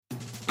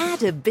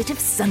Add a bit of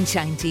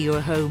sunshine to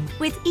your home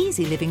with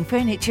Easy Living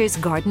Furniture's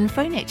garden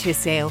furniture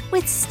sale.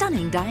 With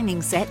stunning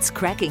dining sets,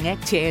 cracking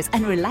egg chairs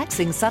and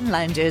relaxing sun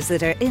loungers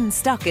that are in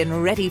stock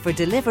and ready for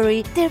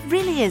delivery, there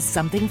really is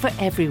something for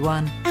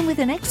everyone. And with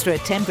an extra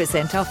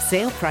 10% off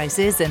sale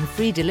prices and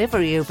free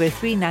delivery over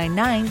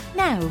 $3.99,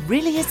 now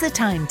really is the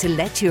time to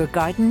let your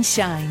garden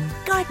shine.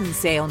 Garden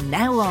sale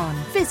now on.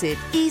 Visit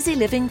Easy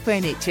Living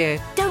Furniture.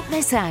 Don't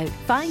miss out.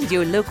 Find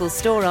your local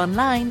store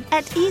online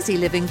at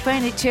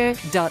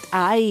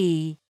easylivingfurniture.ie.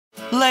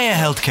 Leia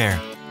Healthcare,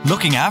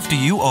 looking after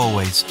you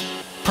always.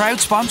 Proud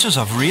sponsors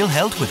of Real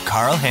Health with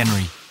Carl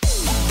Henry.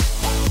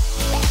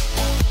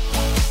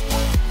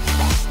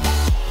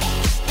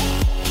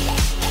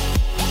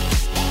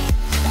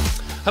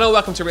 Hello,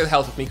 welcome to Real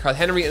Health with me, Carl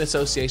Henry, in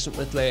association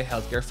with Leia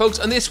Healthcare. Folks,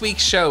 on this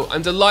week's show,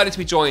 I'm delighted to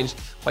be joined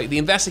by the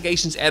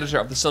investigations editor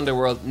of the Sunday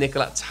World,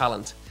 Nicola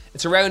Tallant.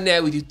 It's around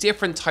now, we do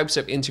different types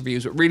of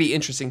interviews with really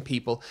interesting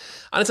people,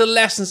 and it's a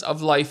Lessons of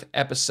Life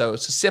episode.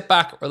 So sit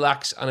back,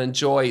 relax, and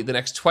enjoy the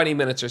next 20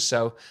 minutes or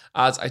so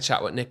as I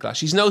chat with Nicola.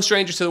 She's no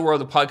stranger to the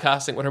world of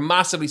podcasting, with her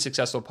massively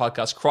successful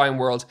podcast, Crime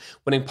World,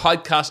 winning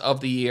Podcast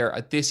of the Year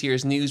at this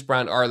year's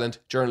Newsbrand Ireland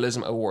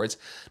Journalism Awards.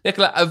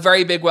 Nicola, a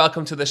very big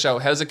welcome to the show.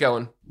 How's it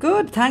going?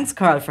 Good. Thanks,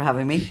 Carl, for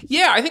having me.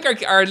 Yeah, I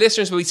think our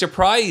listeners will be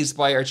surprised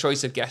by our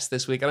choice of guests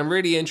this week, and I'm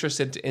really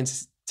interested in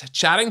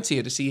chatting to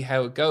you to see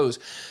how it goes.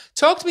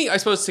 Talk to me, I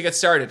suppose, to get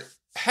started.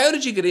 How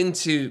did you get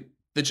into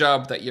the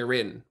job that you're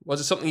in? Was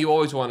it something you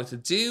always wanted to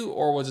do,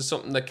 or was it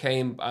something that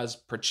came as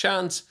per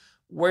chance?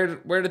 Where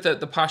did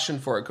the passion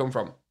for it come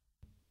from?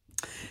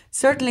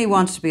 Certainly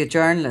wanted to be a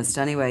journalist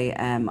anyway.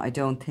 I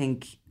don't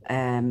think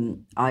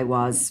I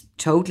was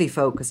totally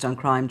focused on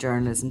crime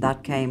journalism.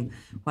 That came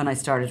when I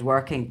started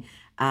working,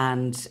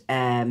 and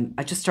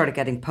I just started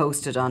getting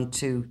posted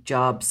onto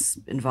jobs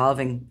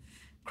involving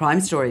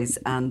crime stories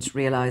and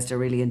realised I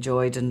really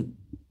enjoyed and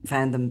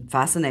found them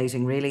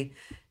fascinating, really.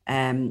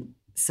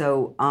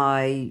 So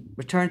I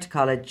returned to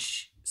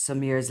college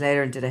some years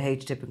later and did a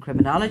HTIP in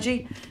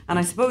criminology. And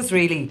I suppose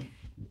really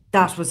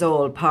that was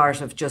all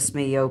part of just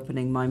me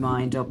opening my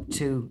mind up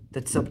to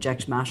the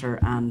subject matter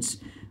and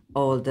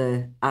all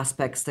the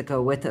aspects that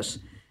go with it.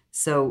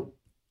 So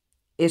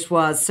it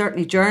was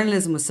certainly,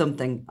 journalism was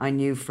something I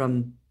knew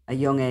from a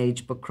young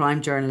age, but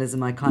crime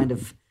journalism, I kind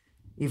of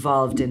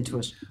evolved into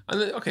it. And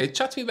then, okay,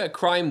 chat to me about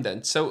crime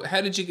then. So how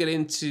did you get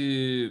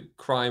into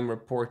crime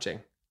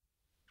reporting?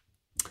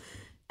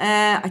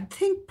 I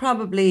think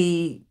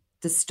probably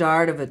the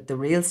start of it, the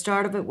real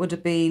start of it, would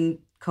have been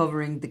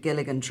covering the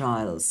Gilligan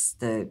trials,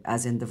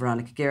 as in the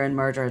Veronica Guerin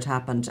murder had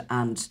happened,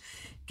 and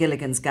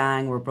Gilligan's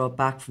gang were brought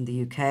back from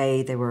the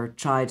UK. They were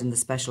tried in the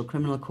Special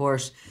Criminal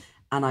Court,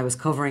 and I was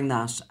covering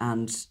that,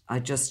 and I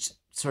just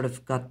sort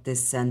of got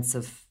this sense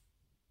of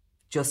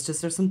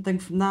justice or something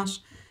from that.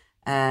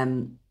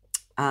 And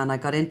I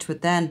got into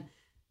it then.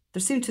 There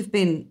seemed to have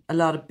been a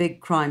lot of big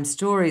crime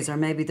stories, or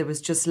maybe there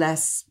was just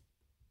less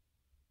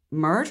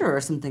murder or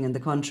something in the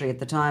country at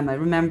the time. I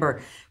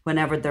remember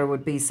whenever there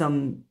would be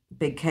some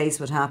big case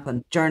would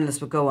happen,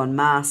 journalists would go en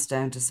masse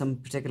down to some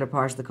particular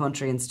part of the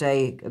country and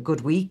stay a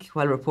good week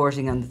while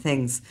reporting on the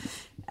things.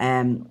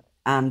 And,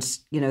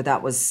 you know,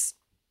 that was,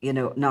 you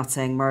know, not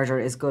saying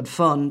murder is good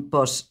fun,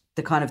 but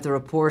the kind of the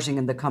reporting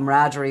and the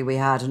camaraderie we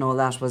had and all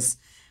that was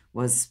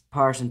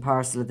part and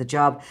parcel of the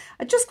job.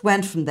 I just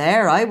went from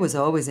there. I was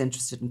always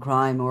interested in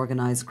crime,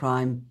 organised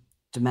crime,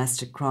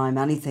 domestic crime,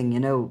 anything, you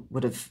know,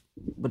 would have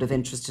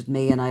interested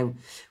me. And I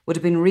would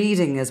have been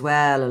reading as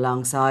well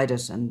alongside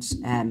it, and,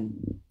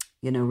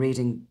 you know,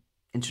 reading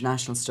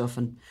international stuff.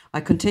 And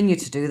I continue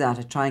to do that.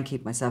 I try and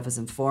keep myself as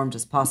informed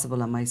as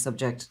possible on my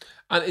subject.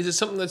 And is it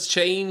something that's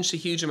changed a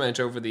huge amount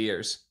over the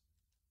years?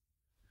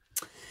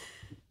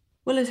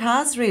 Well, it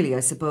has really,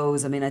 I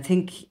suppose. I mean, I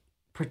think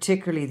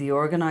particularly the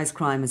organised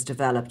crime has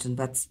developed, and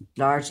that's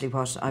largely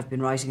what I've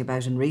been writing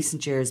about in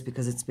recent years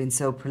because it's been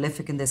so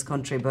prolific in this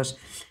country. But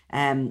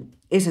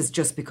it has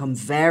just become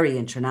very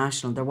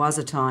international. There was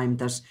a time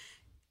that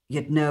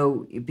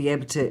you'd be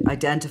able to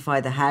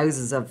identify the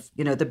houses of,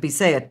 you know, there'd be,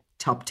 say, a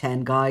top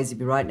 10 guys you'd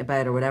be writing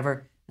about or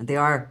whatever, and they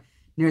are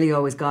nearly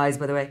always guys,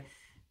 by the way.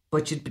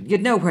 But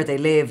you'd know where they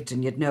lived,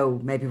 and you'd know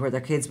maybe where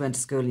their kids went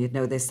to school, and you'd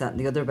know this, that and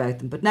the other about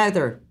them. But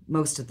now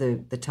most of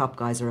the top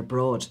guys are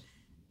abroad.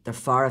 They're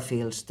far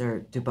afield. They're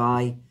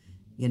Dubai,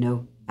 you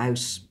know,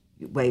 out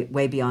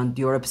way beyond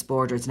Europe's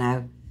borders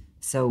now.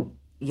 So,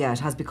 yeah, it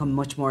has become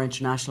much more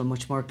international,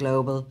 much more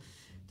global.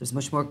 There's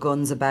much more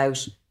guns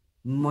about,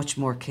 much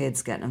more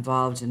kids getting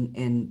involved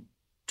in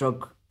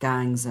drug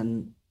gangs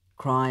and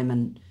crime.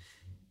 And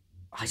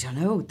I don't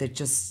know, there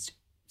just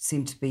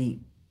seem to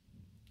be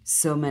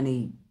so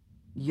many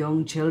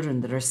young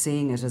children that are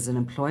seeing it as an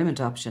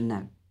employment option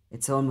now.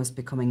 It's almost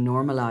becoming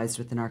normalised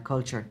within our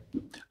culture.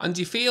 And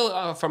do you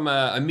feel from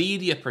a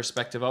media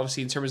perspective,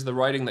 obviously in terms of the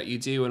writing that you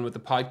do and with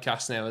the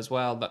podcast now as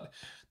well, that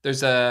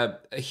there's a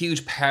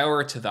huge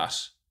power to that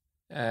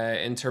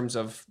in terms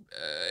of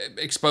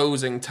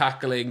exposing,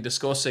 tackling,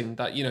 discussing,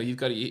 that, you know, you've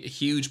got a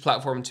huge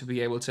platform to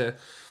be able to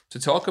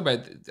talk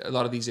about a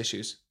lot of these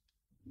issues?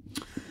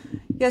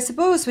 Yeah, I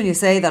suppose when you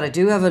say that, I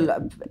do have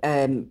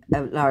a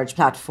large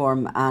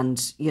platform,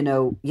 and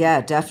yeah,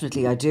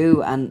 definitely I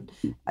do, and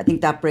I think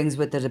that brings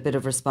with it a bit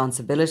of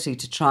responsibility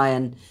to try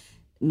and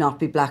not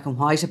be black and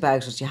white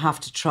about it. You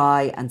have to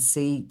try and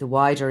see the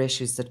wider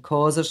issues that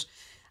cause it,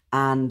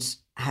 and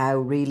how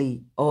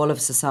really all of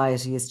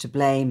society is to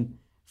blame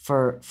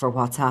for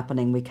what's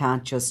happening. We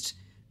can't just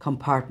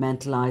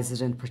compartmentalize it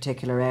in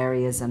particular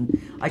areas,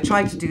 and I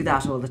try to do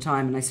that all the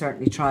time, and I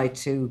certainly try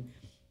to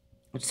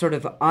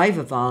I've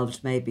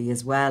evolved maybe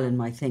as well in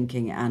my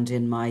thinking and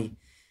in my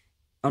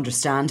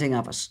understanding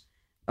of it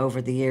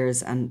over the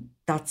years. And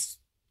that's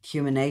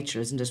human nature,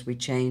 isn't it? We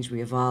change,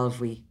 we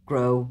evolve, we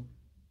grow.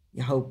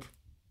 You hope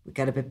we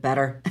get a bit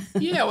better.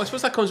 Yeah, well, I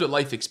suppose that comes with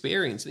life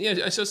experience.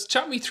 Yeah, so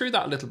chat me through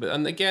that a little bit.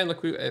 And again,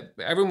 like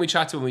everyone we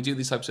chat to when we do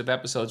these types of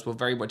episodes will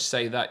very much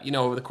say that,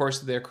 over the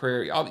course of their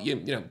career,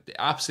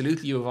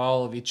 absolutely you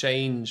evolve, you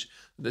change.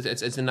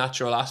 It's a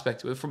natural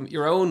aspect. But from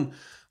your own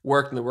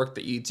work and the work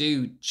that you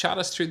do, chat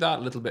us through that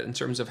a little bit in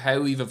terms of how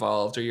we've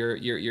evolved, or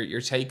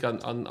your take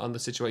on the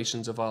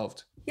situation's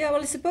evolved. Yeah,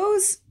 well, I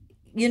suppose,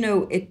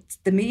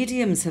 the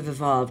mediums have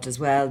evolved as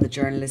well, the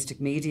journalistic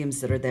mediums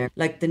that are there.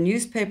 Like the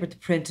newspaper, the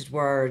printed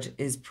word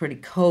is pretty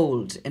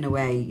cold in a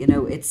way,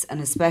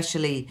 and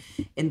especially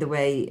in the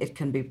way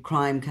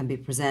crime can be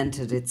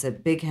presented. It's a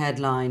big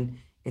headline,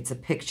 it's a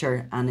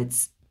picture, and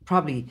it's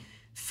probably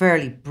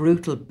fairly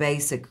brutal,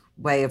 basic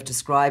way of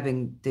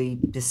describing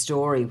the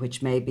story,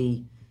 which may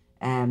be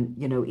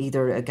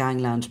either a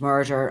gangland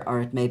murder, or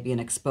it may be an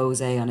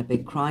expose on a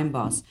big crime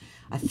boss.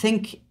 I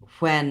think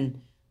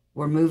when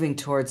we're moving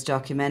towards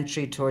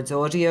documentary, towards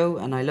audio,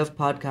 and I love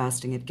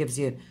podcasting, it gives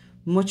you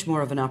much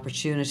more of an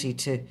opportunity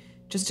to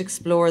just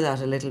explore that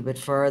a little bit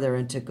further,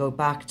 and to go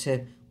back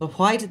to, well,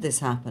 why did this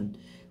happen?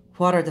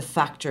 What are the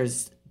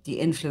factors, the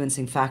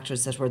influencing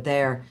factors that were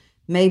there,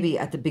 maybe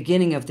at the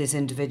beginning of this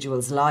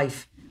individual's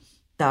life,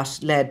 that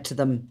led to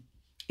them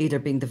either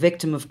being the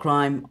victim of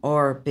crime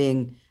or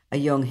being a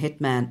young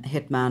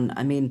hitman.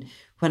 I mean,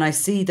 when I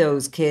see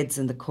those kids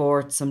in the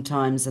court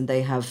sometimes, and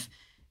they have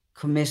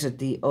committed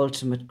the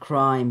ultimate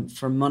crime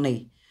for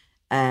money,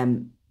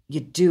 you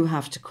do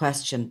have to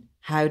question,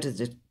 how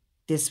did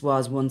this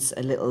was once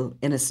a little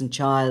innocent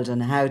child,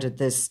 and how did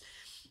this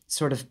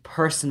sort of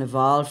person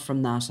evolve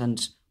from that,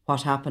 and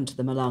what happened to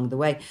them along the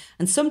way?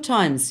 And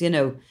sometimes,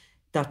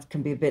 that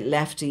can be a bit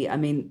lefty. I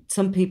mean,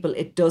 some people,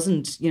 it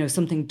doesn't,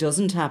 something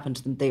doesn't happen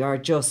to them. They are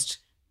just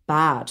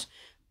bad.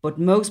 But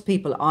most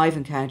people I've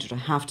encountered, I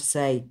have to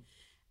say,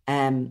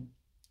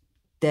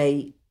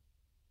 they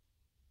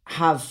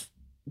have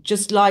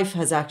just, life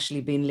has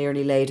actually been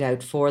nearly laid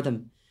out for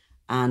them,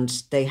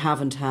 and they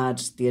haven't had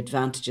the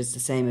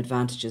same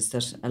advantages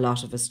that a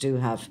lot of us do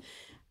have.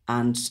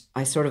 And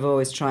I sort of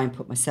always try and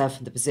put myself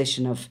in the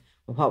position of,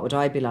 well, what would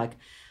I be like?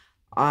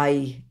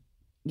 I,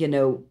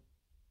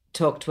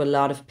 talk to a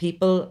lot of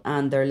people,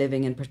 and they're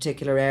living in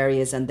particular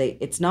areas, and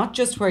it's not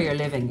just where you're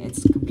living,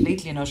 it's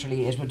completely and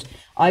utterly,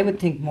 I would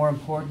think more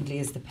importantly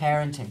is the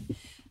parenting.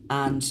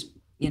 And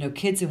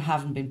kids who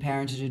haven't been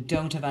parented, who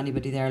don't have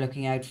anybody there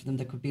looking out for them,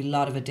 there could be a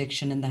lot of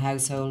addiction in the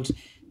household,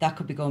 that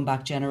could be going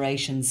back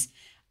generations,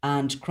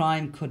 and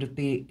crime could have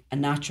been a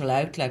natural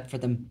outlet for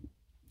them,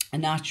 a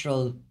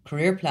natural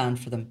career plan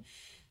for them.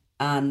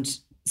 And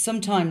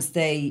sometimes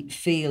they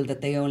feel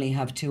that they only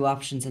have two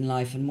options in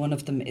life, and one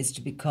of them is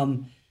to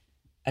become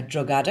a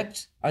drug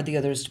addict, or the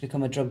other is to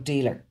become a drug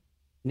dealer.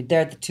 I mean,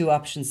 they're the two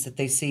options that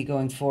they see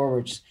going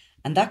forward.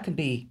 And that can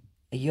be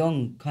a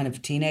young kind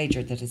of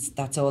teenager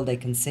that's all they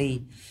can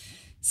see.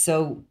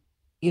 So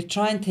you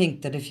try and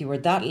think that if you were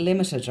that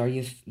limited, or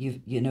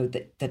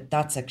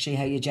that's actually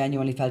how you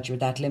genuinely felt you were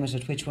that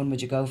limited, which one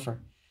would you go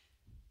for?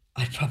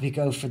 I'd probably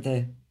go for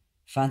the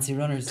fancy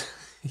runners.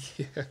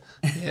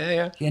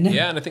 Yeah.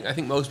 Yeah, and I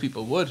think most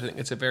people would. I think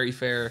it's a very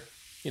fair,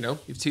 you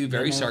have two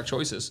very stark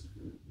choices.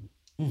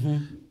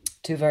 Mm-hmm.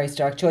 Two very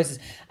stark choices.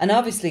 And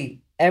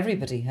obviously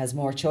everybody has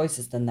more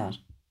choices than that.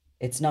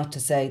 It's not to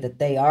say that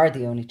they are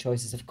the only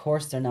choices. Of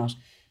course they're not.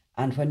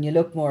 And when you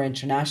look more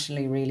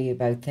internationally really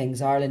about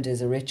things, Ireland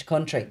is a rich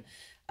country,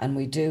 and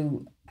we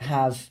do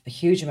have a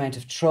huge amount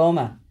of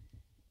trauma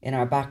in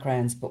our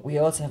backgrounds, but we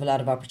also have a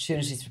lot of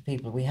opportunities for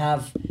people. We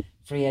have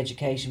free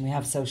education, we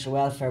have social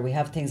welfare, we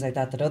have things like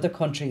that other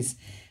countries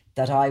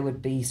that I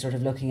would be sort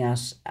of looking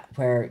at,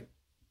 where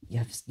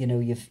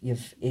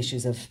you've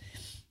issues of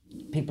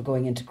people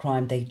going into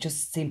crime, they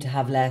just seem to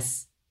have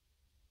less,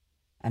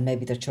 and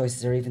maybe their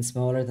choices are even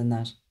smaller than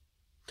that.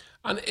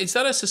 And is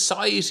that a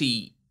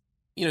society,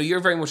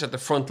 you're very much at the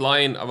front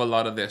line of a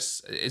lot of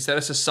this, is that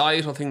a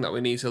societal thing that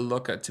we need to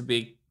look at,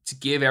 to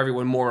give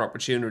everyone more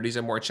opportunities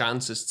and more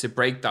chances to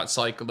break that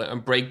cycle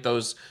and break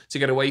those, to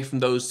get away from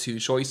those two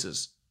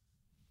choices?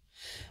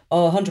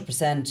 Oh,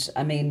 100%.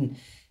 I mean,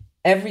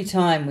 every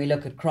time we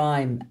look at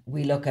crime,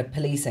 we look at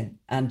policing,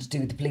 and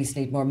do the police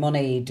need more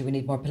money? Do we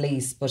need more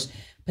police? But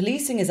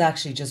policing is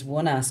actually just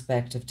one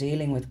aspect of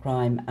dealing with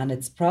crime, and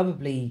it's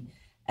probably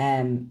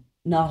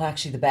not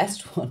actually the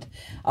best one.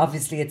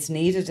 Obviously, it's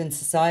needed in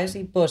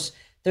society, but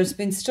there's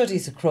been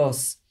studies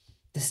across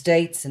the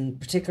States, and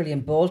particularly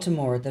in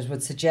Baltimore, that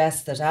would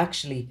suggest that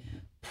actually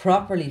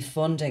properly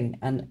funding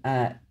and,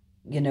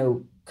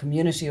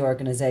 community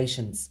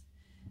organisations,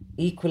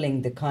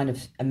 equaling the kind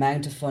of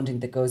amount of funding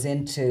that goes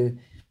into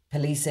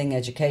policing,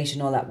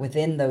 education, all that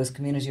within those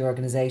community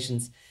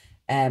organisations,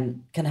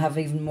 can have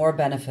even more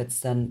benefits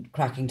than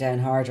cracking down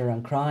harder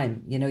on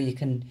crime. You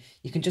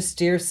can just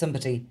steer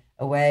somebody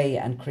away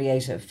and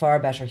create a far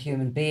better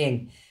human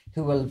being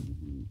who will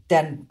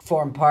then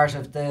form part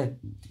of the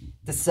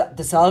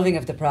solving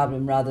of the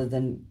problem, rather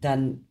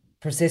than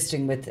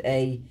persisting with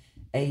a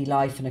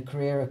life and a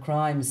career of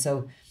crime.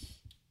 So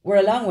we're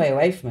a long way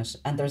away from it,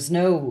 and there's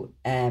no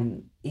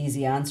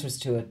easy answers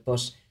to it.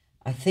 But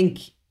I think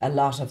a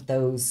lot of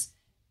those,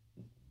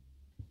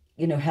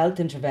 health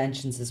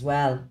interventions as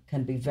well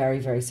can be very,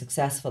 very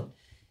successful.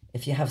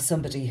 If you have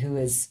somebody who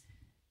is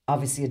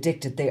obviously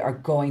addicted, they are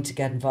going to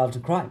get involved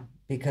in crime,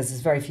 because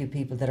there's very few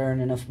people that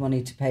earn enough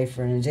money to pay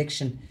for an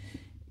addiction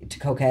to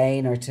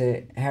cocaine or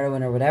to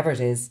heroin or whatever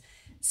it is.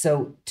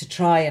 So to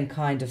try and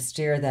kind of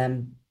steer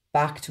them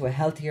back to a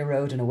healthier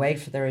road and away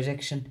from their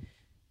addiction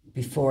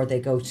before they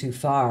go too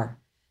far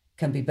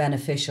can be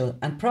beneficial,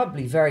 and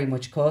probably very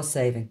much cost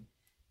saving,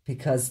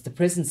 because the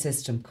prison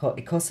system,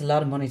 it costs a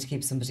lot of money to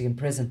keep somebody in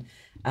prison.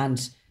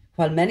 And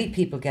while many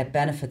people get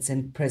benefits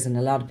in prison,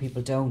 a lot of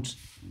people don't.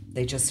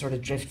 They just sort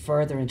of drift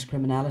further into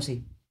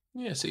criminality.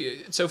 Yeah,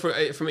 so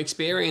from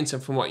experience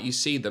and from what you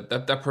see,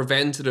 that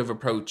preventative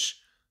approach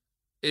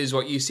is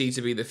what you see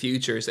to be the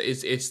future.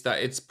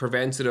 It's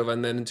preventative,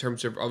 and then in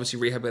terms of obviously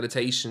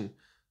rehabilitation,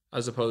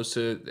 as opposed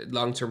to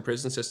long-term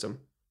prison system.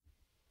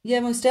 Yeah,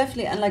 most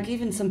definitely. And like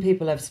even some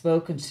people I've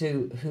spoken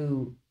to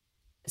who,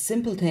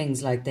 simple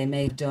things like they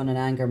may have done an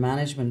anger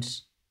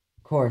management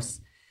course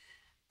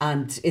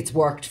and it's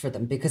worked for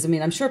them. Because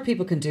I'm sure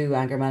people can do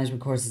anger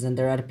management courses and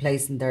they're at a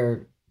place in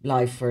their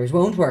life where it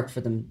won't work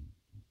for them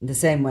in the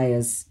same way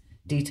as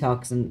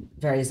detox and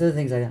various other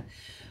things like that.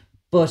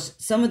 But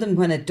some of them,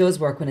 when it does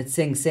work, when it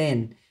sinks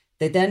in,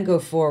 they then go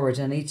forward,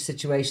 and each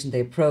situation they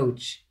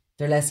approach,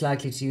 they're less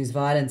likely to use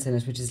violence in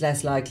it, which is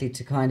less likely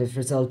to kind of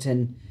result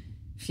in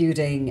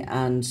feuding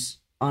and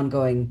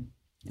ongoing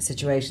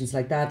situations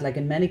like that. Like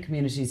in many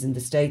communities in the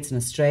States and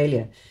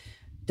Australia,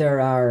 there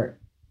are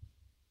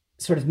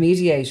sort of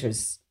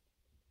mediators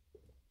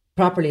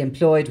properly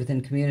employed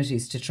within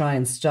communities to try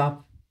and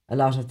stop a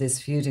lot of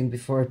this feuding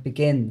before it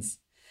begins.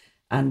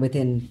 And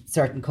within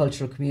certain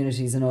cultural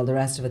communities and all the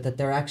rest of it, that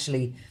they're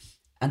actually,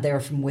 and they're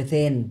from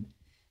within.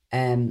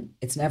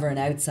 It's never an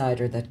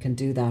outsider that can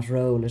do that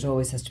role. It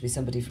always has to be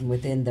somebody from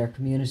within their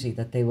community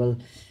that they will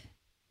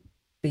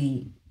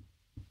be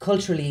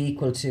culturally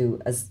equal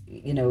to, as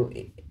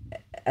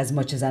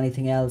much as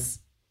anything else.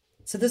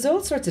 So there's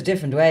all sorts of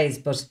different ways,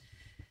 but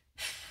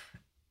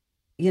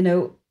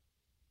then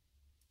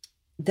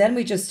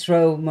we just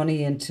throw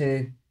money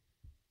into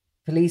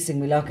policing,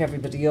 we lock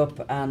everybody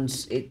up,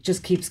 and it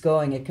just keeps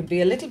going. It can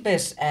be a little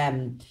bit,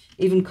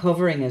 even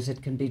covering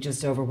it can be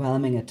just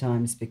overwhelming at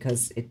times,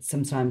 because it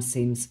sometimes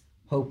seems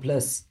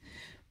hopeless.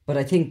 But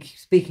I think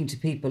speaking to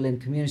people in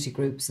community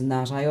groups and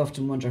that, I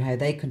often wonder how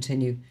they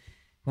continue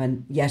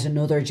when yet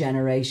another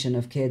generation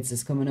of kids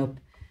is coming up.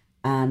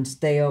 And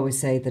they always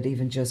say that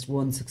even just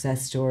one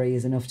success story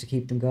is enough to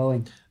keep them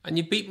going. And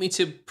you beat me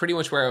to pretty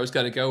much where I was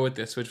going to go with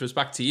this, which was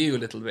back to you a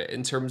little bit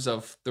in terms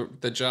of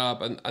the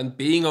job and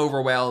being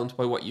overwhelmed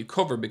by what you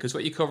cover, because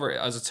what you cover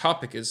as a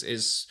topic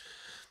is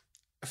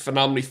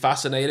phenomenally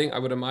fascinating, I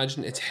would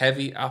imagine. It's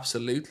heavy,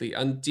 absolutely.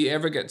 And do you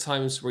ever get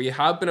times where you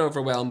have been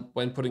overwhelmed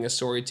when putting a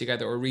story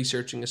together or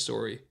researching a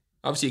story?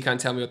 Obviously, you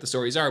can't tell me what the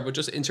stories are, but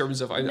just in terms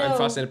of, I'm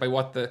fascinated by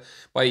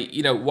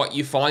what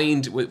you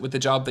find with the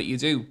job that you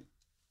do.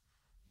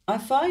 I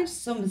find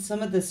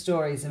some of the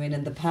stories,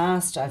 in the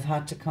past, I've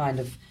had to kind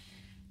of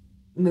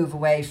move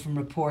away from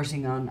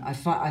reporting on. I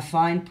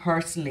find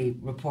personally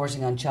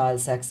reporting on child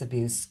sex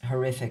abuse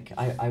horrific.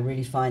 I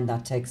really find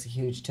that takes a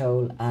huge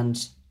toll,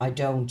 and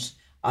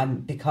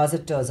because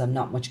it does, I'm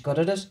not much good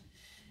at it.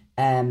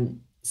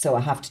 So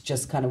I have to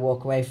just kind of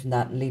walk away from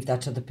that and leave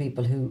that to the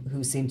people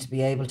who seem to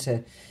be able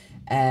to.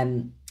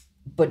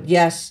 But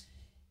yet,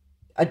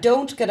 I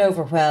don't get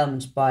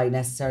overwhelmed by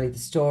necessarily the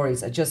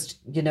stories. I just,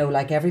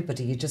 like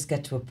everybody, you just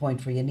get to a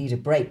point where you need a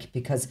break,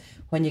 because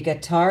when you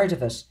get tired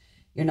of it,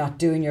 you're not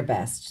doing your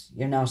best.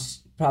 You're not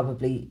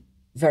probably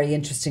very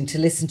interesting to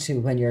listen to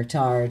when you're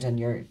tired and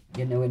you're,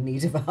 in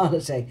need of a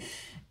holiday.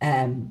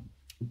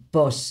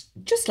 But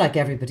just like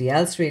everybody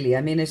else, really,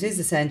 it is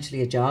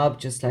essentially a job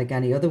just like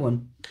any other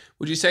one.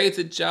 Would you say it's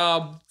a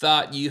job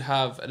that you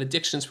have, an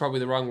addiction is probably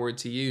the wrong word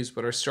to use,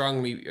 but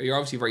you're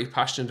obviously very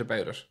passionate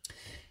about it?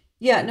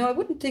 Yeah, no, I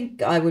wouldn't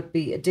think I would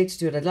be addicted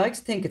to it. I'd like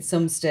to think at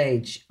some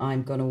stage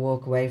I'm going to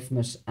walk away from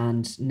it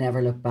and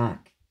never look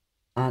back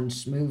and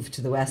move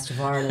to the west of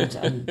Ireland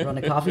and run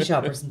a coffee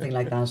shop or something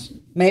like that.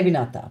 Maybe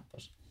not that,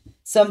 but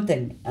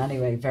something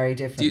anyway, very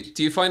different.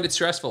 Do you find it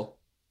stressful?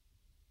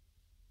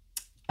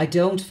 I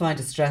don't find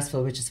it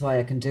stressful, which is why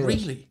I can do it.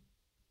 Really?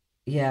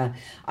 Yeah.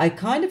 I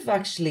kind of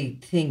actually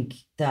think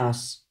that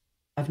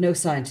I've no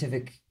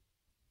scientific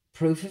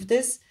proof of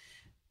this,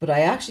 But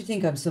I actually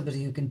think I'm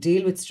somebody who can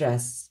deal with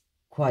stress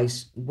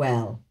quite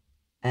well.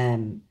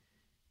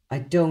 I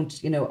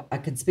don't, I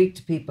can speak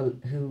to people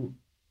who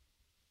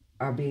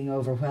are being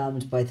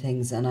overwhelmed by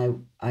things,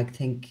 and I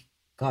think,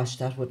 gosh,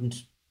 that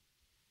wouldn't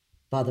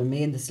bother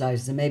me in the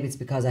slightest. And maybe it's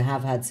because I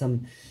have had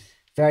some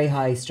very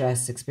high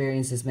stress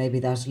experiences. Maybe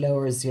that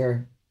lowers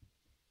your,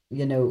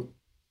 your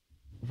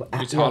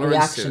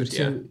tolerance reaction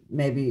to it,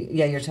 maybe,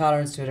 your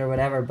tolerance to it or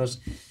whatever. But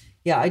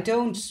yeah, I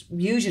don't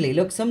usually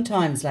look.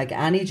 Sometimes, like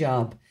any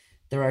job,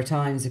 there are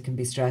times it can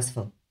be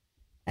stressful.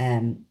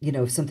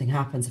 If something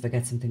happens, if I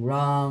get something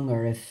wrong,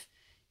 or if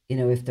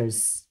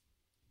there's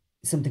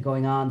something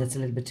going on that's a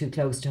little bit too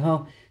close to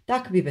home,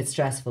 that could be a bit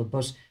stressful.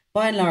 But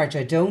by and large,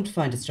 I don't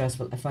find it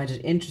stressful. I find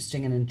it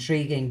interesting and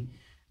intriguing,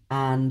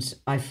 and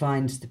I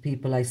find the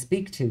people I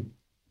speak to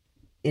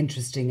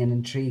interesting and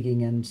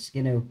intriguing, and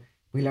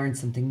we learn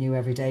something new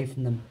every day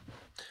from them.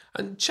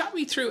 And chat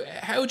me through,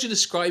 how would you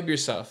describe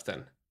yourself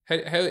then? How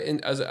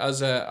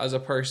as a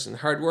person?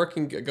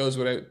 Hardworking goes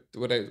without.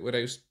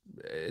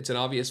 It's an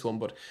obvious one,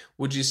 but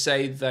would you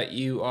say that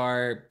you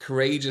are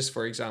courageous?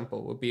 For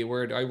example, would be a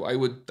word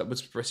that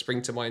would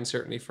spring to mind,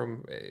 certainly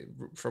from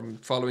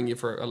following you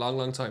for a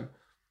long time.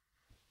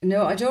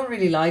 No, I don't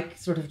really like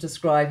sort of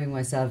describing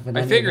myself in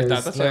any of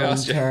those glowing I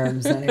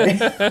terms. Anyway,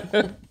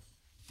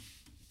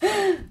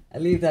 I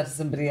leave that to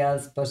somebody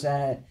else. But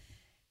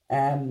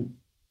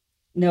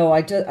no,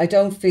 I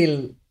don't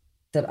feel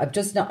that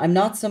I'm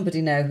not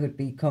somebody now who'd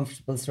be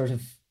comfortable sort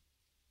of,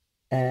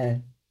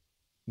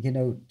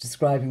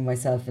 describing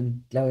myself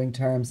in glowing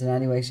terms in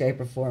any way, shape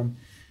or form.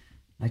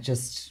 You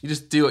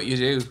just do what you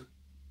do.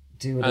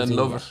 Do what and I do,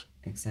 love it.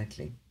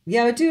 Exactly.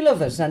 Yeah, I do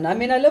love it. And I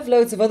mean, I love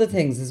loads of other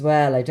things as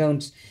well.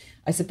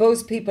 I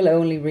suppose people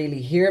only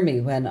really hear me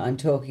when I'm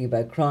talking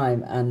about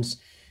crime, and,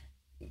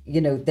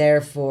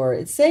 therefore,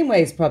 it's the same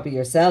way as probably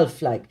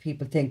yourself. Like,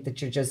 people think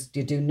that you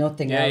do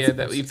nothing else.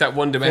 Yeah, you've that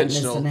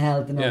one-dimensional. And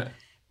health and yeah. all.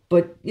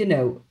 But,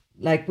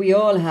 like, we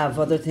all have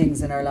other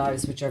things in our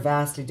lives which are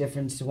vastly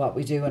different to what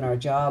we do in our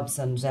jobs.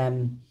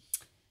 And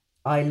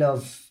I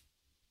love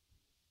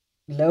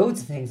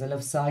loads of things. I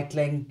love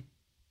cycling.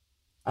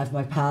 I have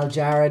my pal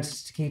Jared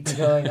to keep me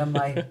going on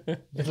my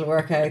little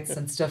workouts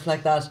and stuff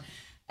like that.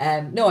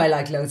 No, I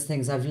like loads of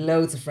things. I have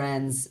loads of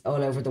friends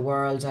all over the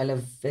world. I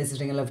love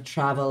visiting. I love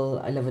travel.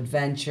 I love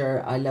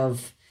adventure. I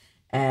love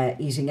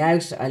eating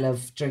out. I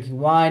love drinking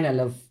wine. I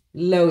love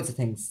loads of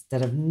things that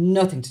have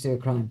nothing to do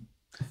with crime.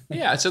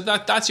 Yeah, so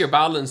that's your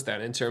balance then,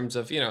 in terms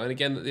of, and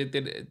again,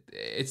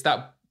 it's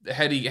that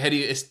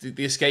it's the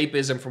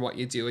escapism from what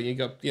you do, and you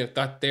got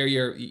that there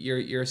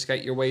your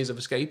escape, your ways of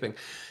escaping.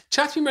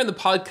 Chat to me around the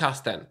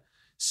podcast then.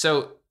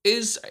 So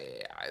is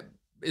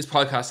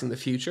podcasting the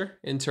future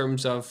in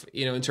terms of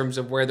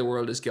where the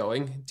world is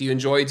going? Do you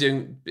enjoy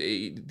doing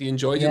the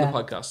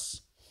podcasts?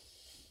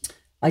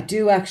 I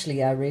do,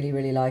 actually. I really,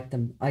 really like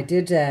them. I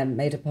did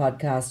made a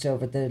podcast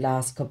over the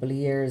last couple of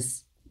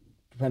years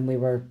when we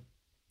were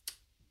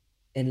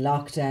in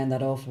lockdown,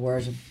 that awful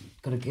word. I'm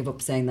going to give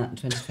up saying that in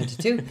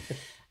 2022.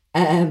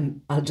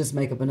 I'll just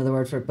make up another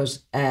word for it. But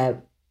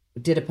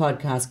did a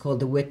podcast called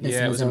The Witness.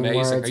 Yeah, it was amazing.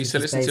 Words, I used to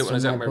listen to it when I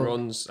was out on my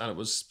runs, and it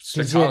was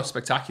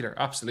spectacular.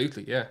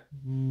 Absolutely, yeah.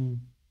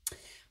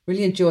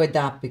 Really enjoyed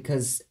that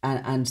because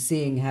and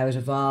seeing how it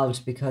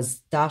evolved,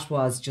 because that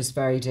was just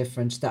very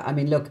different. That, I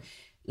mean, look,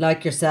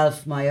 like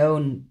yourself, my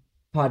own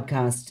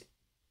podcast,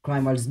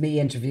 Crime World, is me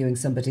interviewing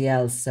somebody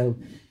else. So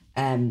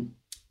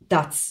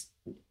that's,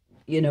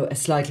 a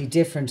slightly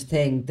different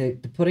thing. The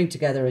putting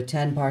together a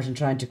 10-part and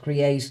trying to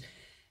create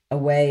a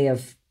way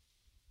of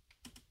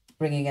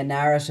bringing a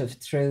narrative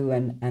through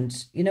and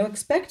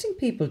expecting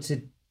people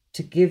to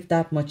give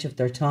that much of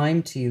their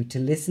time to you, to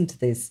listen to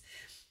this.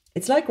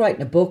 It's like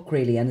writing a book,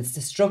 really, and it's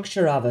the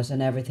structure of it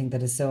and everything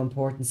that is so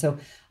important. So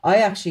I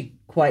actually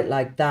quite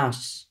like that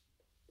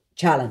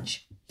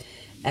challenge.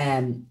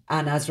 And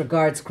as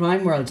regards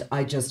Crime World,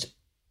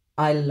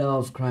 I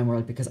love Crime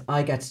World because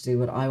I get to do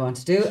what I want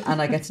to do,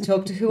 and I get to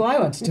talk to who I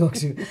want to talk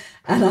to.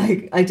 And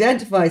I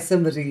identify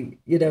somebody,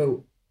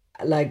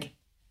 like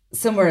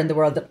somewhere in the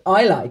world that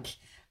I like,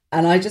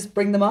 and I just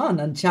bring them on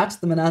and chat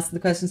to them and ask them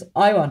the questions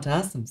I want to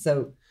ask them.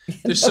 So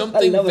there's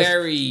something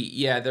there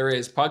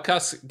is.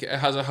 Podcast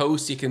has a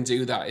host, you can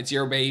do that. It's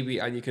your baby,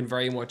 and you can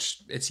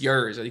it's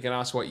yours, and you can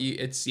ask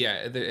there's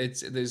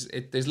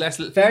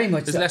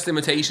less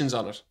limitations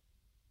on it.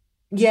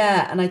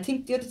 Yeah, and I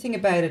think the other thing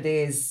about it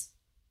is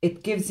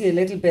it gives you a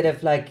little bit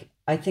of, like,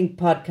 I think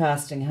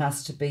podcasting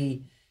has to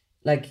be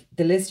like,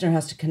 the listener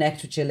has to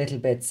connect with you a little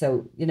bit.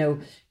 So,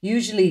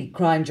 usually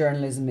crime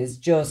journalism is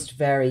just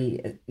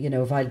very,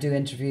 if I do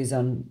interviews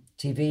on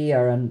TV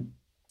or on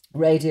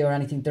radio or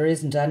anything, there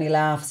isn't any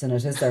laughs in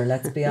it, is there?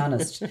 Let's be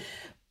honest.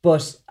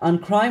 But on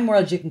Crime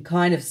World, you can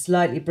kind of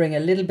slightly bring a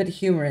little bit of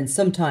humour in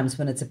sometimes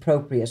when it's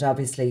appropriate.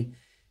 Obviously,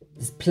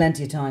 there's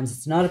plenty of times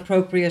it's not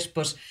appropriate,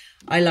 but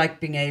I like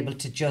being able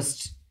to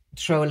just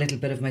throw a little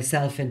bit of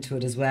myself into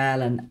it as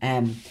well. And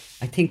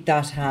I think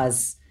that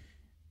has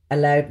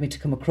allowed me to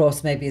come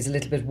across maybe as a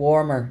little bit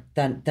warmer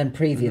than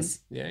previous.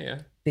 Mm-hmm. Yeah.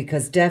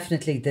 because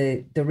definitely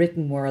the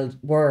written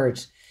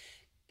word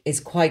is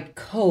quite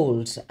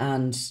cold,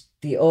 and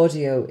the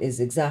audio is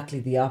exactly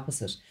the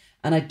opposite.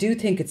 And I do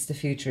think it's the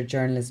future of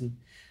journalism.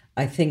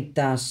 I think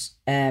that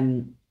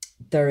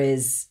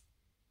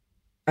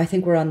I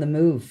think we're on the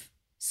move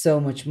so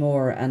much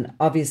more. And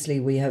obviously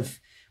we're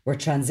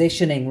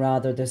transitioning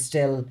rather. There's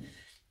still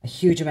a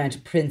huge amount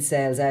of print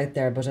sales out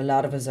there, but a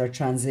lot of us are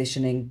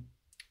transitioning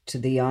to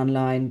the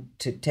online,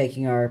 to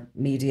taking our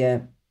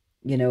media,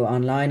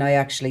 online. I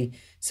actually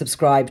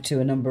subscribe to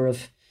a number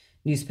of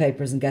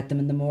newspapers and get them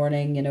in the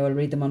morning. I'll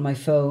read them on my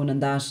phone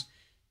and that.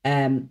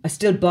 I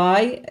still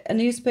buy a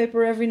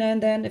newspaper every now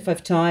and then. If I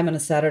have time on a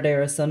Saturday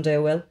or a Sunday, I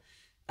will.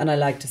 And I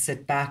like to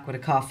sit back with a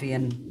coffee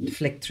and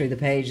flick through the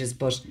pages.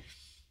 But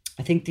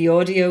I think the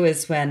audio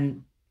is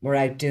when we're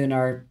out doing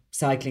our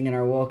cycling and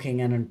our walking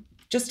and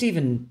just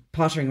even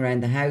pottering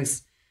around the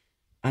house.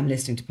 I'm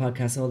listening to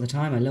podcasts all the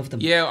time. I love them.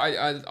 Yeah,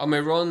 I on my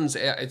runs,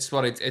 it's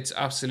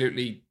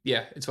absolutely,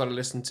 it's what I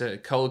listen to.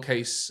 Cold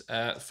Case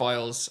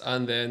Files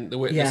and then The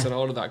Witness and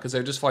all of that, because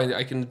I just find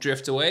I can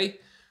drift away.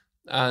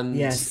 And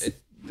yes.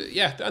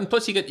 And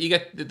plus you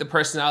get the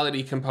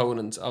personality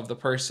component of the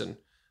person,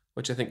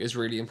 which I think is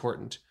really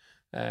important.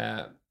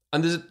 And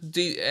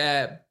did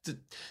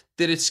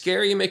it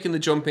scare you making the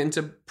jump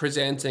into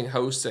presenting,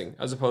 hosting,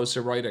 as opposed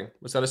to writing?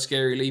 Was that a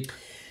scary leap?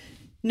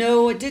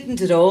 No, it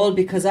didn't at all,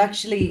 because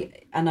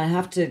actually, and I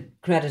have to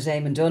credit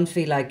Eamon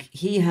Dunphy, like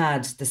he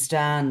had The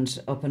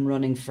Stand up and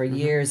running for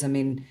years. I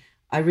mean,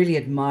 I really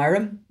admire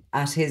him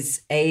at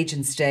his age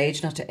and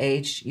stage, not to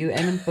age you,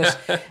 Eamon,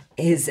 but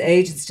his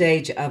age and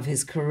stage of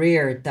his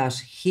career, that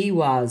he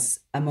was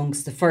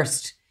amongst the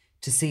first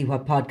to see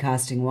what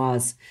podcasting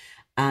was.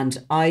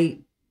 And I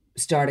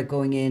started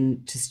going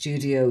into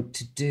studio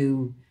to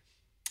do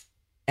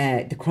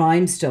the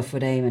crime stuff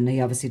with Eamon. He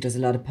obviously does a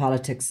lot of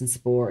politics and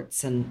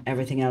sports and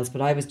everything else,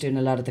 but I was doing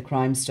a lot of the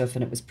crime stuff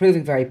and it was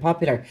proving very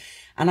popular.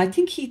 And I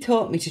think he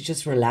taught me to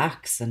just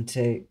relax and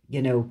to,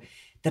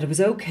 that it was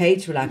okay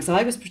to relax.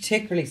 I was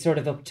particularly sort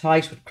of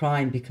uptight with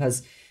crime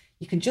because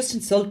you can just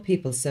insult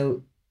people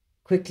so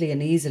quickly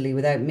and easily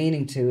without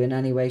meaning to in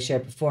any way,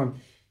 shape or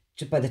form.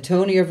 Just by the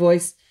tone of your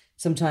voice,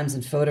 sometimes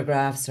in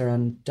photographs or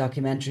on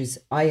documentaries,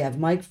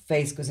 my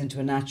face goes into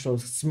a natural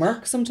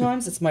smirk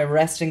sometimes. It's my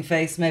resting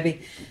face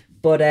maybe.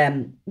 But,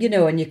 and you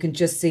can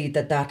just see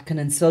that can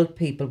insult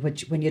people,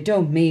 which when you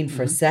don't mean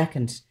for a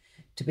second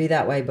to be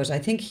that way. But I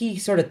think he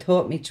sort of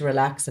taught me to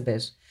relax a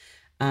bit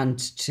and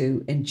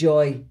to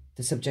enjoy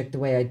the subject the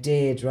way I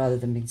did, rather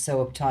than being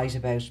so uptight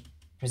about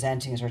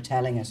presenting it or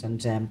telling it.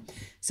 And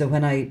so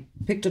when I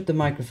picked up the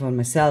microphone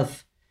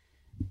myself,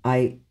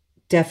 I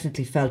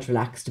definitely felt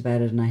relaxed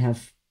about it, and I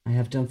have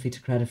Dunphy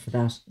to credit for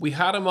that. We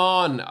had him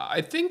on,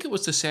 I think it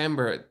was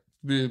December,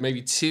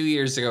 maybe 2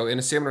 years ago, in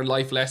a similar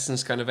life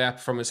lessons kind of app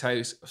from his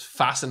house. It was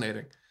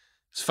fascinating.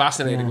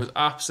 Yeah. It was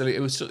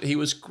absolutely, he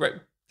was great.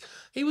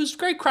 He was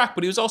great crack,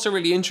 but he was also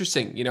really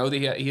interesting. He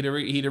had a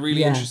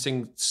really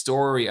interesting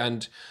story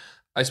and,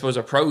 I suppose,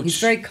 approach. He's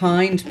a very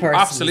kind person.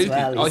 Absolutely.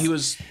 As well. He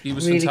was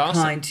really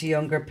fantastic. Kind to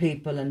younger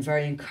people and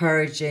very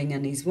encouraging.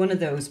 And he's one of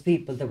those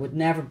people that would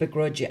never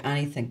begrudge you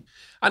anything.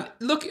 And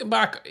looking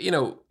back,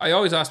 I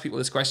always ask people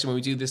this question when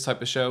we do this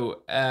type of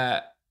show.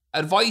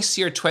 Advice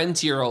to your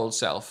 20-year-old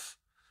self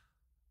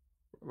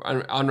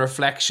on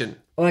reflection.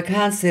 Oh, I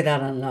can't say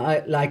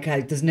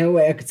that there's no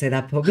way I could say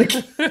that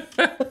publicly.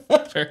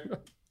 Fair enough.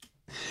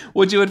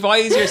 Would you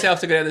advise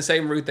yourself to go down the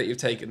same route that you've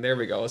taken? There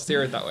we go. I'll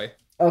steer it that way.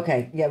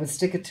 Okay, yeah, we'll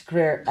stick it to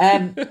career.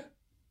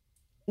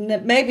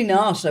 Maybe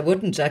not. I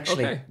wouldn't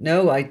actually. Okay.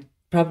 No, I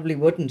probably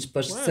wouldn't.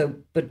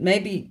 But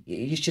maybe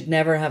you should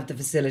never have the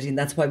facility, and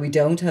that's why we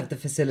don't have the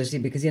facility,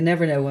 because you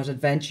never know what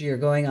adventure you're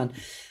going on.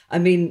 I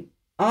mean,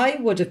 I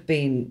would have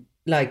been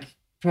like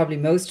probably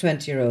most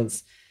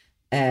 20-year-olds,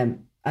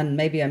 and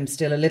maybe I'm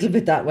still a little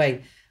bit that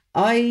way.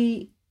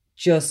 I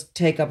just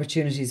take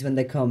opportunities when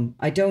they come.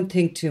 I don't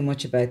think too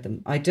much about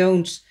them. I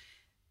don't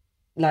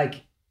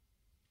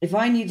if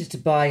I needed to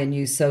buy a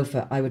new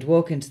sofa, I would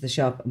walk into the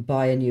shop and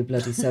buy a new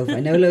bloody sofa. I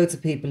know loads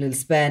of people who'll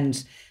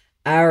spend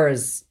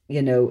hours,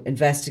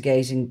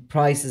 investigating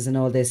prices and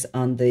all this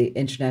on the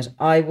internet.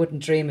 I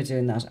wouldn't dream of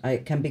doing that. I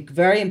can be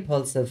very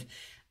impulsive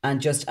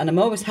and I'm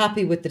always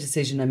happy with the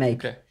decision I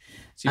make. Okay.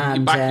 So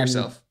you back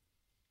yourself.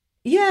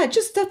 Yeah,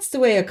 just that's the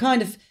way I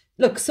kind of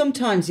look.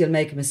 Sometimes you'll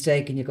make a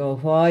mistake and you go,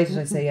 why did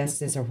I say yes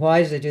to this, or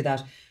why did I do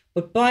that?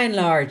 But by and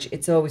large,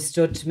 it's always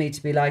stood to me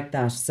to be like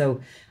that.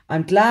 So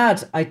I'm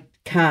glad I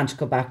can't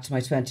go back to my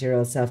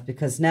 20-year-old self,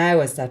 because now,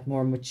 as that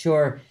more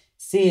mature,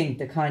 seeing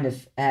the kind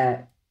of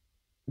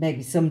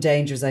maybe some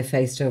dangers I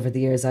faced over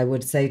the years, I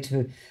would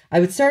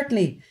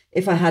certainly,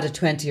 if I had a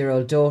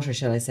 20-year-old daughter,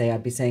 shall I say,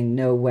 I'd be saying,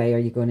 no way are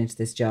you going into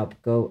this job.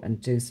 Go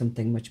and do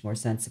something much more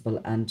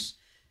sensible and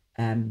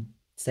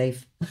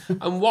safe.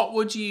 And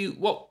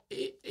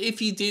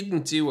if you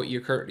didn't do what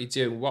you're currently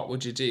doing, what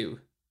would you do?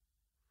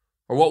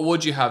 Or what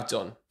would you have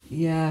done?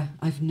 Yeah,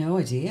 I've no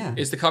idea.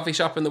 Is the coffee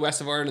shop in the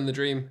west of Ireland the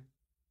dream?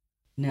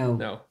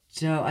 No.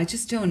 I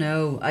just don't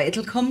know.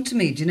 It'll come to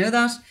me. Do you know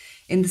that?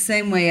 In the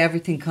same way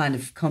everything kind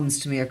of comes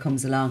to me or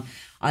comes along.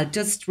 I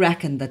just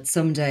reckon that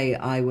someday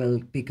I will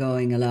be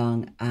going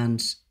along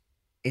and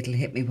it'll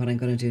hit me what I'm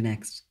going to do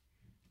next.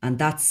 And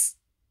that's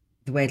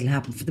the way it'll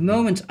happen. For the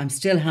moment, I'm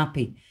still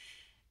happy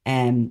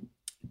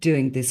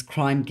doing this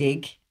crime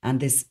gig and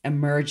this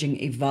emerging,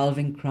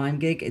 evolving crime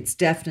gig. It's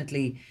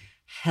definitely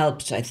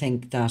helped, I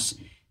think, that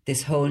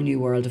this whole new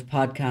world of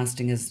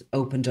podcasting has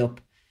opened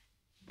up,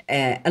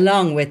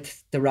 along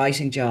with the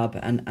writing job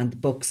and the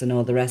books and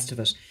all the rest of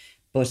it.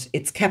 But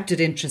it's kept it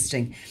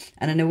interesting.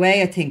 And in a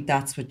way, I think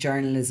that's what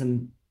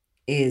journalism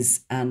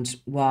is and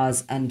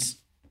was. And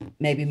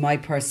maybe my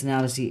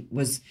personality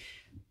was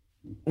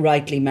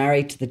rightly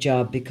married to the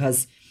job,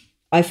 because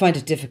I find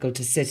it difficult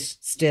to sit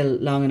still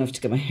long enough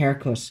to get my hair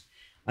cut.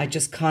 I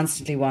just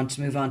constantly want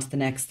to move on to the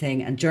next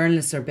thing. And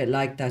journalists are a bit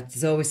like that.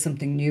 There's always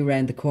something new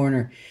around the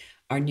corner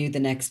or new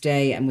the next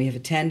day. And we have a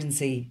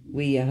tendency,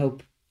 I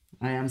hope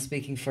I am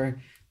speaking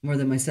for more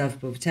than myself,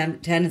 but we have a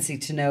tendency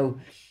to know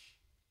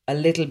a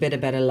little bit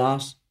about a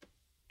lot.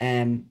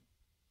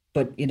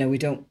 But, you know, we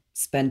don't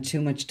spend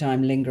too much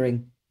time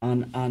lingering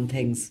on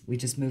things. We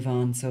just move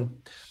on. So,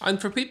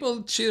 and for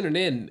people tuning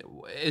in,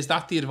 is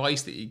that the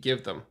advice that you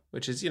give them?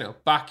 Which is, you know,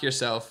 back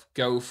yourself,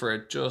 go for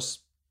it,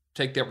 just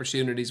take the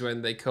opportunities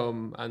when they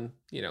come, and,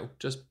 you know,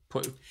 just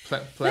play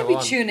maybe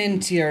on. Tune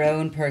into your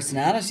own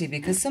personality,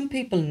 because some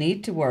people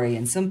need to worry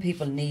and some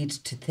people need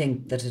to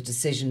think that a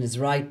decision is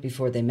right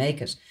before they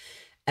make it.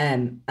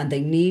 And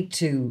they need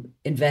to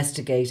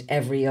investigate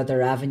every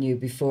other avenue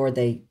before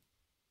they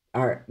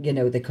are, you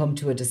know, they come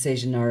to a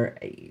decision or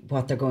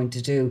what they're going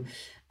to do.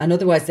 And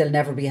otherwise they'll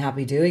never be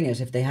happy doing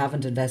it if they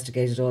haven't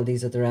investigated all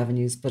these other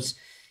avenues. But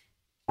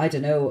I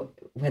don't know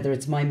whether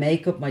it's my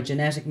makeup, my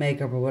genetic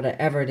makeup, or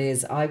whatever it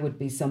is. I would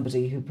be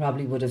somebody who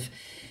probably would have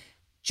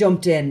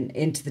jumped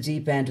into the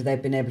deep end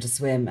without being able to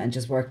swim and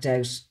just worked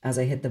out as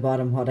I hit the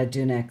bottom what I'd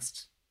do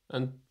next.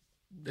 And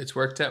it's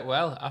worked out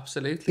well,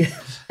 absolutely.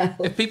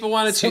 If people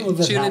want to tune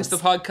into the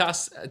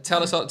podcast,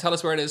 tell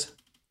us where it is.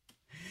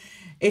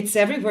 It's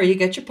everywhere you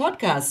get your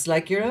podcasts,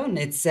 like your own.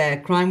 It's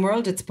Crime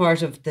World. It's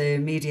part of the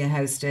Media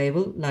House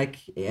stable, like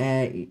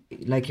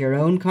your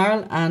own,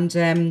 Carl.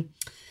 And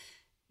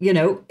you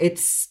know,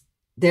 it's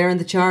there in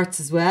the charts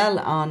as well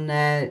on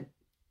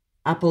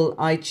Apple,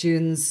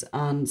 iTunes,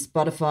 on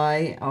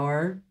Spotify,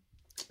 or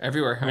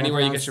everywhere,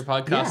 anywhere you get your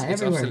podcast. Yeah,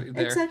 it's everywhere. Absolutely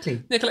there.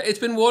 Exactly. Nicola, it's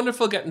been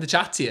wonderful getting to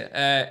chat to you.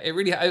 It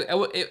really,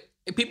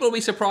 people will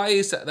be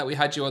surprised that we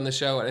had you on the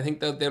show, and I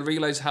think they'll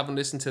realise, having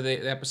listened to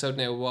the episode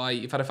now, why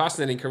you've had a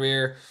fascinating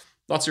career.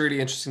 Lots of really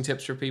interesting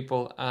tips for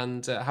people,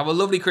 and have a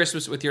lovely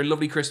Christmas with your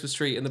lovely Christmas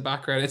tree in the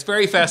background. It's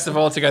very festive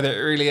altogether.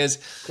 It really is.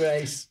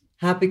 Great.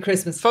 Happy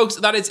Christmas. Folks,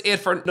 that is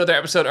it for another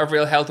episode of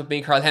Real Health with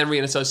me, Carl Henry,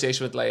 in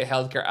association with Laya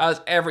Healthcare. As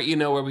ever, you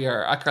know where we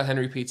are, at Carl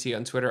Henry PT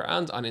on Twitter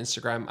and on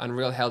Instagram, and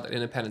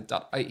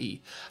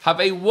realhealth@independent.ie. Have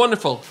a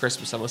wonderful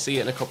Christmas, and we'll see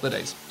you in a couple of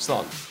days. So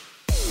long.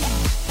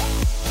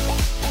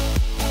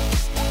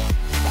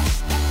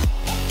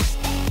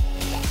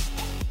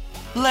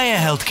 Laya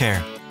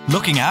Healthcare,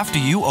 looking after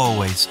you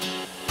always.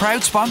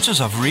 Proud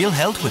sponsors of Real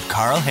Health with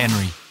Carl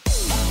Henry.